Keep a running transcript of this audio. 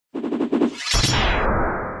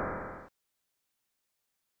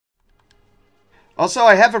Also,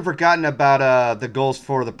 I haven't forgotten about the goals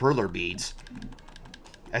for the perler beads.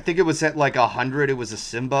 I think it was at like 100. It was a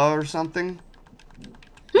Simba or something.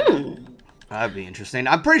 That'd be interesting.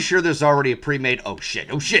 I'm pretty sure there's already a pre-made... Oh, shit.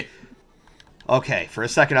 Oh, shit. Okay, for a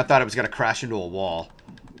second I thought it was going to crash into a wall.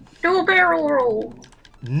 Do a barrel roll.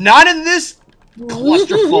 Not in this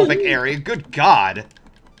claustrophobic area. Good God.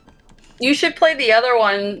 You should play the other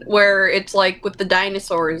one where it's like with the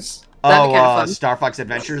dinosaurs. That'd be kind of fun. StarFox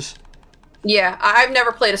Adventures? Yeah, I've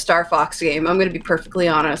never played a StarFox game. I'm going to be perfectly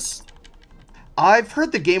honest. I've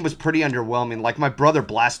heard the game was pretty underwhelming. Like, my brother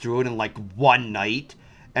blasted through it in, like, one night.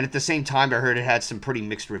 And at the same time, I heard it had some pretty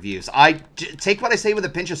mixed reviews. Take what I say with a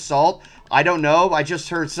pinch of salt. I don't know. I just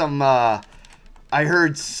heard some, I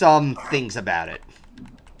heard some things about it.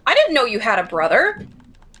 I didn't know you had a brother.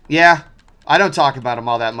 Yeah. I don't talk about him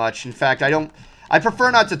all that much. In fact, I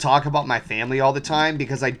prefer not to talk about my family all the time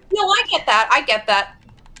because I... No, I get that. I get that.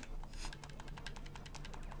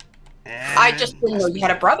 I just didn't know you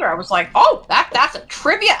had a brother. I was like, oh, that's a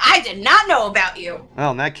trivia I did not know about you.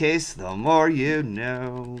 Well, in that case, the more you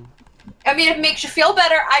know. I mean, if it makes you feel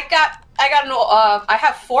better, I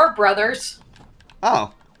have 4 brothers.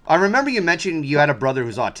 Oh, I remember you mentioned you had a brother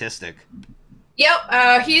who's autistic.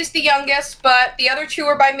 Yep, he's the youngest, but the other 2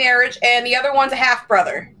 are by marriage, and the other one's a half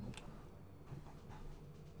brother.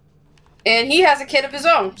 And he has a kid of his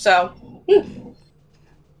own, so.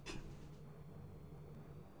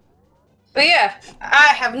 But yeah,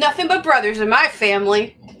 I have nothing but brothers in my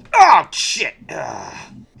family. Oh, shit.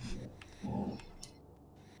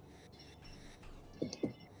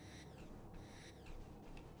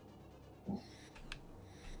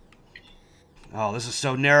 Oh, this is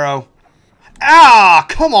so narrow. Ah,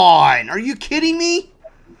 come on. Are you kidding me?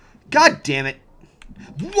 God damn it.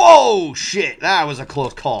 Whoa, shit. That was a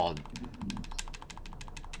close call.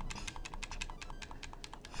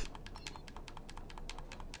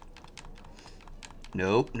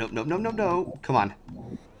 Nope, nope, nope, nope, nope, nope. Come on.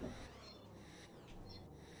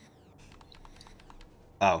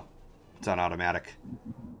 Oh, it's on automatic.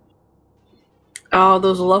 Oh,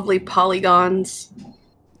 those lovely polygons.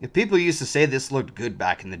 If people used to say this looked good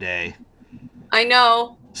back in the day. I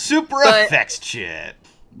know. Super effects chip.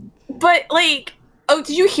 But, like, oh,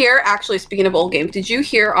 did you hear, actually, speaking of old games, did you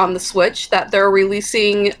hear on the Switch that they're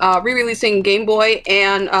re-releasing Game Boy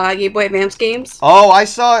and Game Boy Advance games? Oh, I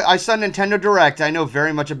saw Nintendo Direct. I know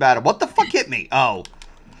very much about it. What the fuck hit me? Oh.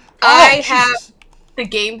 I have the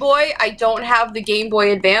Game Boy. I don't have the Game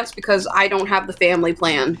Boy Advance because I don't have the family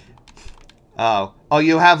plan. Oh. Oh,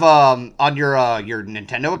 you have, on your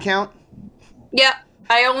Nintendo account? Yeah.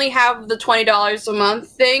 I only have the $20 a month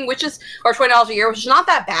thing, or $20 a year, which is not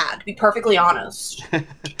that bad, to be perfectly honest. Because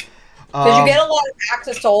you get a lot of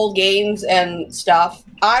access to old games and stuff.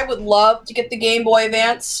 I would love to get the Game Boy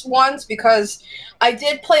Advance ones, because I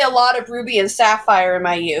did play a lot of Ruby and Sapphire in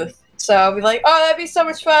my youth. So I'd be like, oh, that'd be so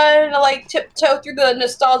much fun to, like, tiptoe through the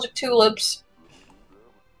nostalgic tulips.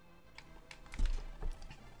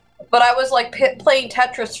 But I was, like, playing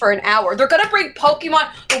Tetris for an hour. They're gonna bring Pokemon.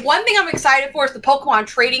 The one thing I'm excited for is the Pokemon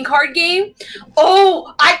trading card game.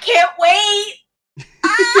 Oh, I can't wait!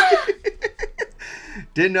 Ah!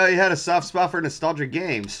 Didn't know you had a soft spot for nostalgic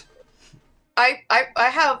games. I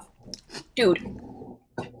have... Dude.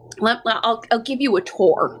 I'll give you a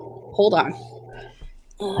tour. Hold on.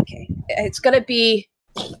 Okay. It's gonna be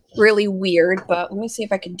really weird, but let me see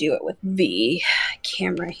if I can do it with the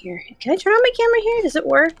camera here. Can I turn on my camera here? Does it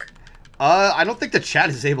work? I don't think the chat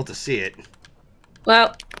is able to see it.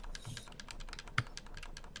 Well,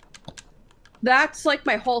 that's like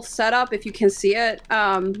my whole setup, if you can see it.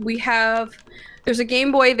 There's a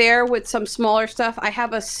Game Boy there with some smaller stuff. I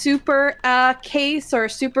have a Super case or a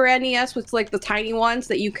Super NES with like the tiny ones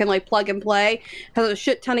that you can like plug and play. Has a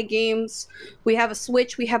shit ton of games. We have a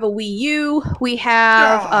Switch. We have a Wii U. We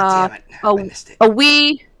have a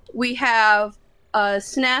Wii. We have a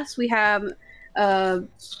SNES. We have a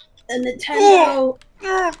Nintendo.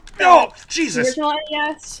 Oh, Jesus! Original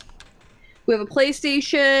NES. We have a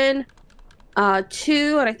PlayStation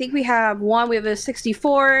 2, and I think we have one. We have a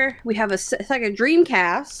 64. We have a second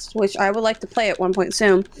Dreamcast, which I would like to play at one point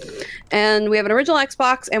soon. And we have an original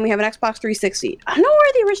Xbox, and we have an Xbox 360. I don't know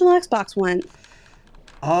where the original Xbox went.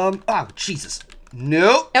 Oh, Jesus.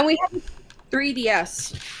 Nope. And we have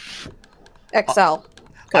 3DS XL,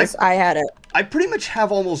 because I had it. I pretty much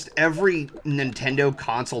have almost every Nintendo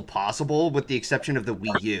console possible, with the exception of the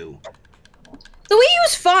Wii U. The Wii U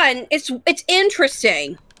is fun. It's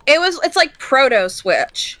interesting. It's like Proto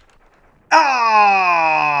Switch. Ah,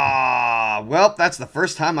 well, that's the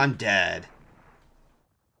first time I'm dead.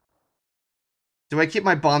 Do I keep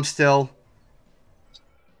my bomb still?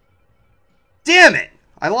 Damn it!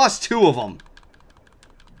 I lost 2 of them.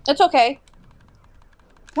 It's okay.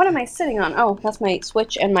 What am I sitting on? Oh, that's my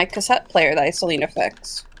Switch and my cassette player that I still need to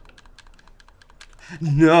fix.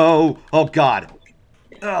 No! Oh, God.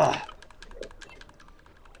 Ugh.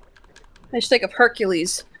 I just think of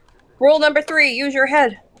Hercules. Rule number 3, use your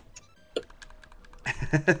head.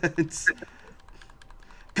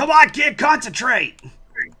 Come on, kid, concentrate!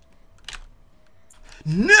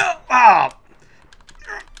 No! Ah!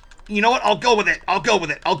 You know what? I'll go with it. I'll go with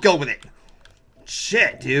it. I'll go with it.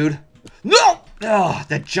 Shit, dude. No! Oh,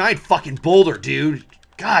 that giant fucking boulder, dude.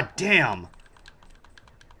 God damn.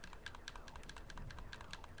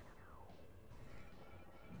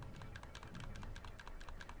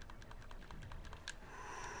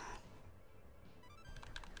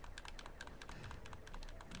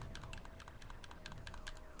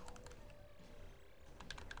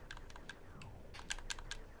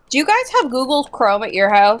 Do you guys have Google Chrome at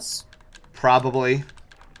your house? Probably.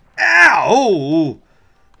 Ow!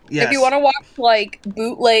 Yes. If you want to watch, like,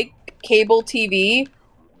 bootleg cable TV,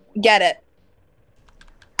 get it.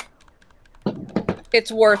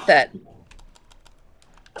 It's worth it.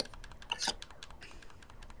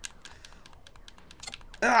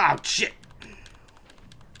 Oh, shit.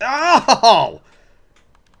 Oh!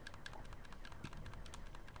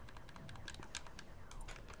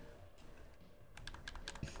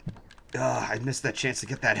 I missed that chance to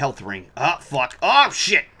get that health ring. Oh, fuck. Oh,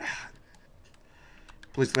 shit.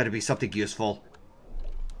 Please let it be something useful.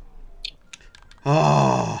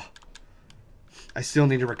 Oh. I still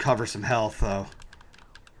need to recover some health, though.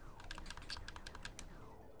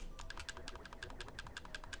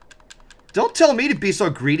 Don't tell me to be so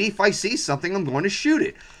greedy. If I see something, I'm going to shoot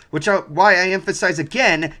it. Why I emphasize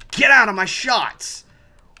again, get out of my shots.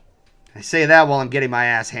 I say that while I'm getting my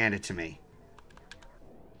ass handed to me.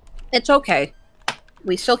 It's okay.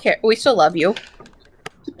 We still care. We still love you.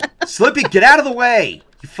 Slippy, get out of the way!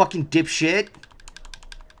 You fucking dipshit.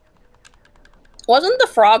 Wasn't the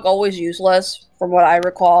frog always useless, from what I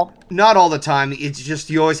recall? Not all the time. It's just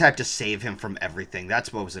you always had to save him from everything.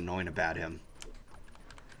 That's what was annoying about him.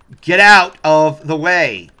 Get out of the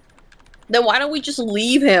way. Then why don't we just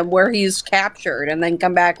leave him where he's captured and then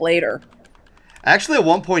come back later? Actually, at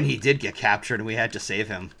one point he did get captured and we had to save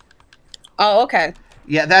him. Oh, okay.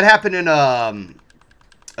 Yeah, that happened in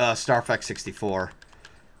StarFox 64.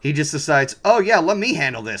 He just decides, oh yeah, let me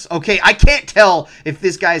handle this. Okay, I can't tell if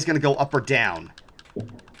this guy is going to go up or down.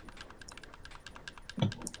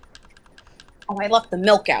 Oh, I left the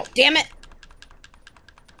milk out. Damn it!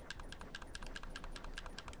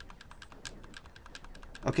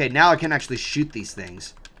 Okay, now I can actually shoot these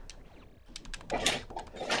things.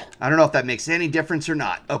 I don't know if that makes any difference or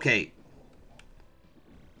not. Okay.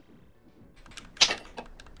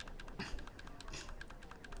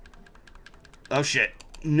 Oh, shit.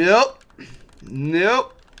 Nope.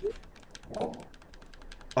 Nope.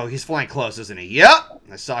 Oh, he's flying close, isn't he? Yep.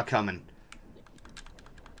 I saw it coming.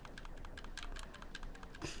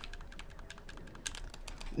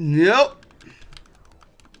 Nope.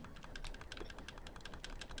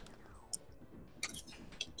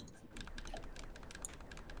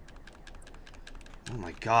 Oh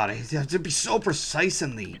my god, I have to be so precise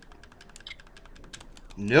in the...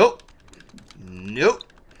 Nope. Nope.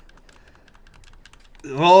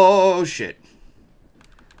 Oh, shit.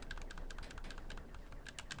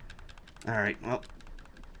 Alright, well.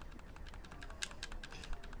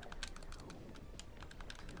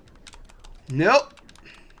 Nope.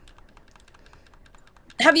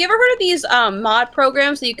 Have you ever heard of these mod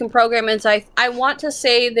programs that you can program inside? I want to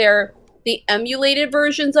say they're the emulated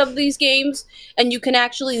versions of these games, and you can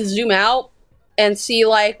actually zoom out and see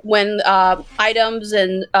like when items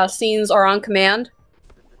and scenes are on command.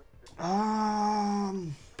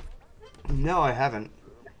 No, I haven't.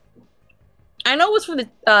 I know it was for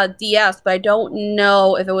the DS, but I don't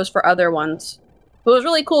know if it was for other ones. It was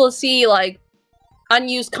really cool to see like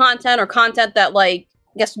unused content or content that like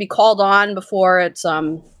gets to be called on before it's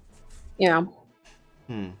you know.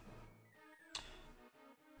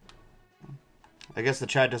 I guess the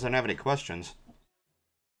chat doesn't have any questions.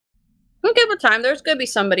 We'll give it time. There's gonna be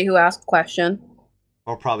somebody who asks a question.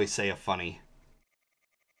 Or probably say a funny.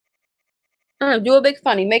 Do a big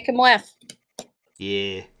funny. Make him laugh.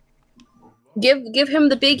 Yeah. Give him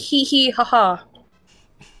the big hee hee ha ha.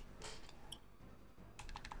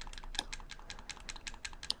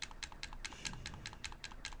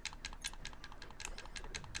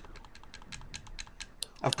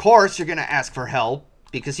 Of course, you're gonna ask for help,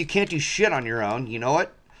 because you can't do shit on your own. You know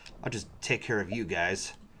what? I'll just take care of you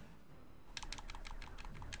guys.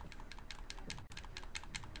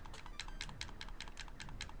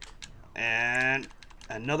 And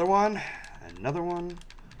Another one. Another one.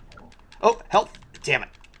 Oh, health. Damn it.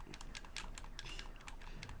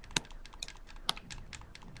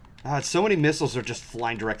 So many missiles are just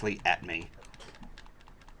flying directly at me.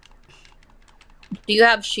 Do you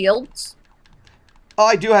have shields? Oh,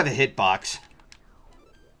 I do have a hitbox.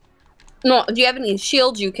 No, do you have any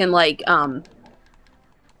shields you can, like, I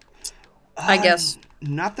guess...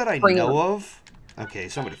 Not that I know of. Okay,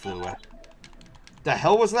 somebody flew away. The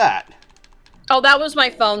hell was that? Oh, that was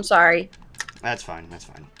my phone, sorry. That's fine, that's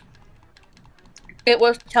fine. It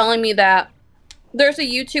was telling me that there's a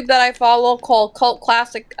YouTube that I follow called Cult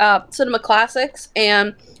Classic, Cinema Classics,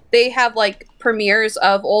 and they have, like, premieres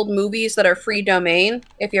of old movies that are free domain,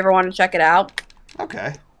 if you ever want to check it out.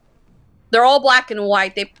 Okay. They're all black and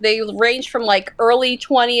white. They range from, like, early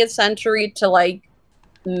 20th century to, like,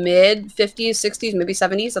 mid 50s, 60s, maybe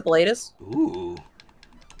 70s at the latest. Ooh.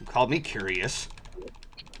 You called me curious.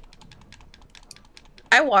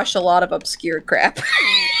 I watch a lot of obscure crap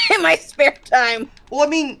in my spare time. Well, I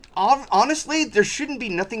mean, honestly, there shouldn't be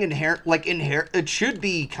nothing inherent, like, it should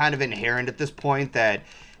be kind of inherent at this point that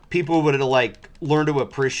people would, like, learn to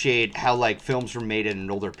appreciate how, like, films were made in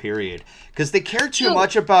an older period. Because they care too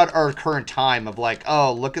much about our current time of, like,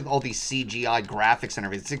 oh, look at all these CGI graphics and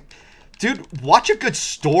everything. It's like, dude, watch a good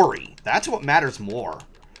story. That's what matters more.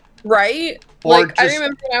 Right? Or like, I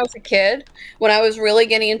remember when I was a kid, when I was really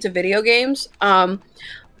getting into video games,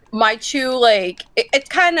 my two, like, it's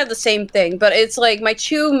kind of the same thing, but it's like my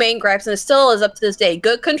two main gripes, and it still is up to this day,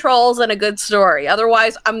 good controls and a good story.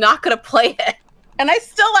 Otherwise, I'm not going to play it. And I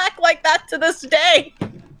still act like that to this day.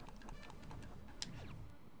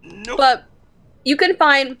 Nope. But you can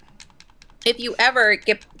find, if you ever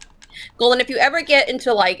get, Golden, if you ever get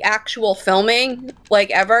into, like, actual filming,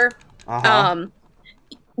 like, ever, do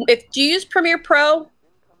you use Premiere Pro?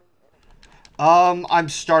 I'm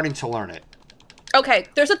starting to learn it. Okay,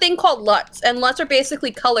 there's a thing called LUTs, and LUTs are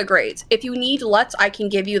basically color grades. If you need LUTs, I can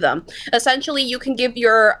give you them. Essentially, you can give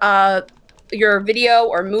your video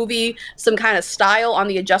or movie some kind of style on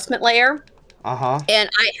the adjustment layer. And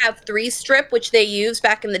I have 3-strip, which they used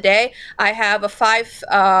back in the day. I have a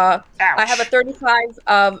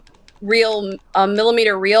 35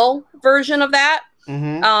 millimeter real version of that.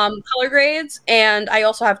 Color grades, and I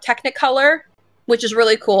also have Technicolor, which is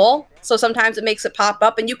really cool. So sometimes it makes it pop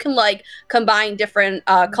up, and you can, like, combine different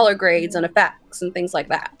color grades and effects and things like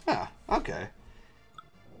that. Yeah, okay.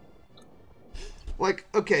 Like,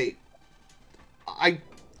 okay, I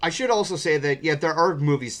should also say that, yeah, there are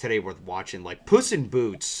movies today worth watching, like Puss in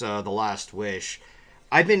Boots, The Last Wish.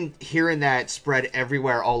 I've been hearing that spread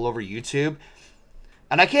everywhere all over YouTube,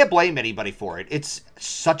 and I can't blame anybody for it. It's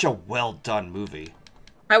such a well-done movie.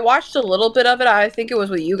 I watched a little bit of it. I think it was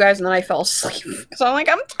with you guys, and then I fell asleep. So I'm like,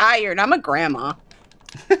 I'm tired. I'm a grandma.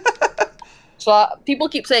 So people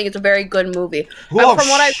keep saying it's a very good movie. Oh, from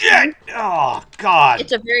what shit! Oh, God.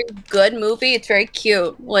 It's a very good movie. It's very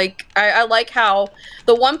cute. Like, I like how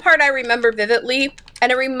the one part I remember vividly, and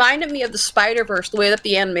it reminded me of the Spider-Verse, the way that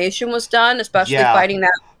the animation was done, especially fighting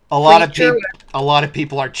that a lot of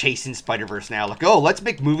people are chasing Spider-Verse now. Like, oh, let's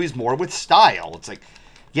make movies more with style. It's like,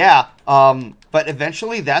 yeah, but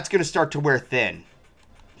eventually that's going to start to wear thin.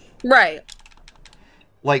 Right.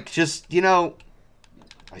 Like, just, you know,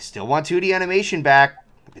 I still want 2D animation back.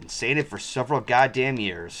 I've been saying it for several goddamn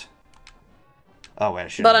years. Oh, wait, I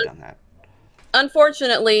shouldn't have done that.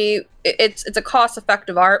 Unfortunately, it's a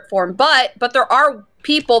cost-effective art form, but there are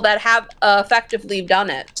people that have effectively done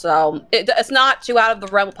it, so it's not too out of the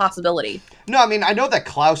realm of possibility. No, I mean, I know that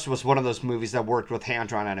Klaus was one of those movies that worked with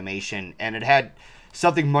hand-drawn animation, and it had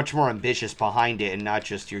something much more ambitious behind it and not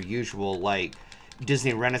just your usual, like,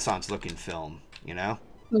 Disney Renaissance-looking film, you know?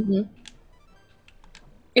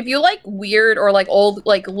 If you like weird or, like, old,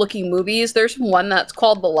 like, looking movies, there's one that's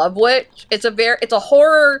called The Love Witch. It's a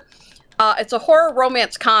horror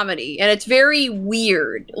romance comedy, and it's very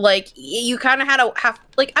weird. Like, you kind of have,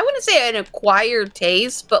 like, I wouldn't say an acquired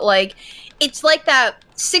taste, but, like, it's like that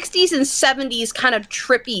 60s and 70s kind of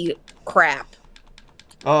trippy crap.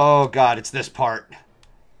 Oh, God, it's this part.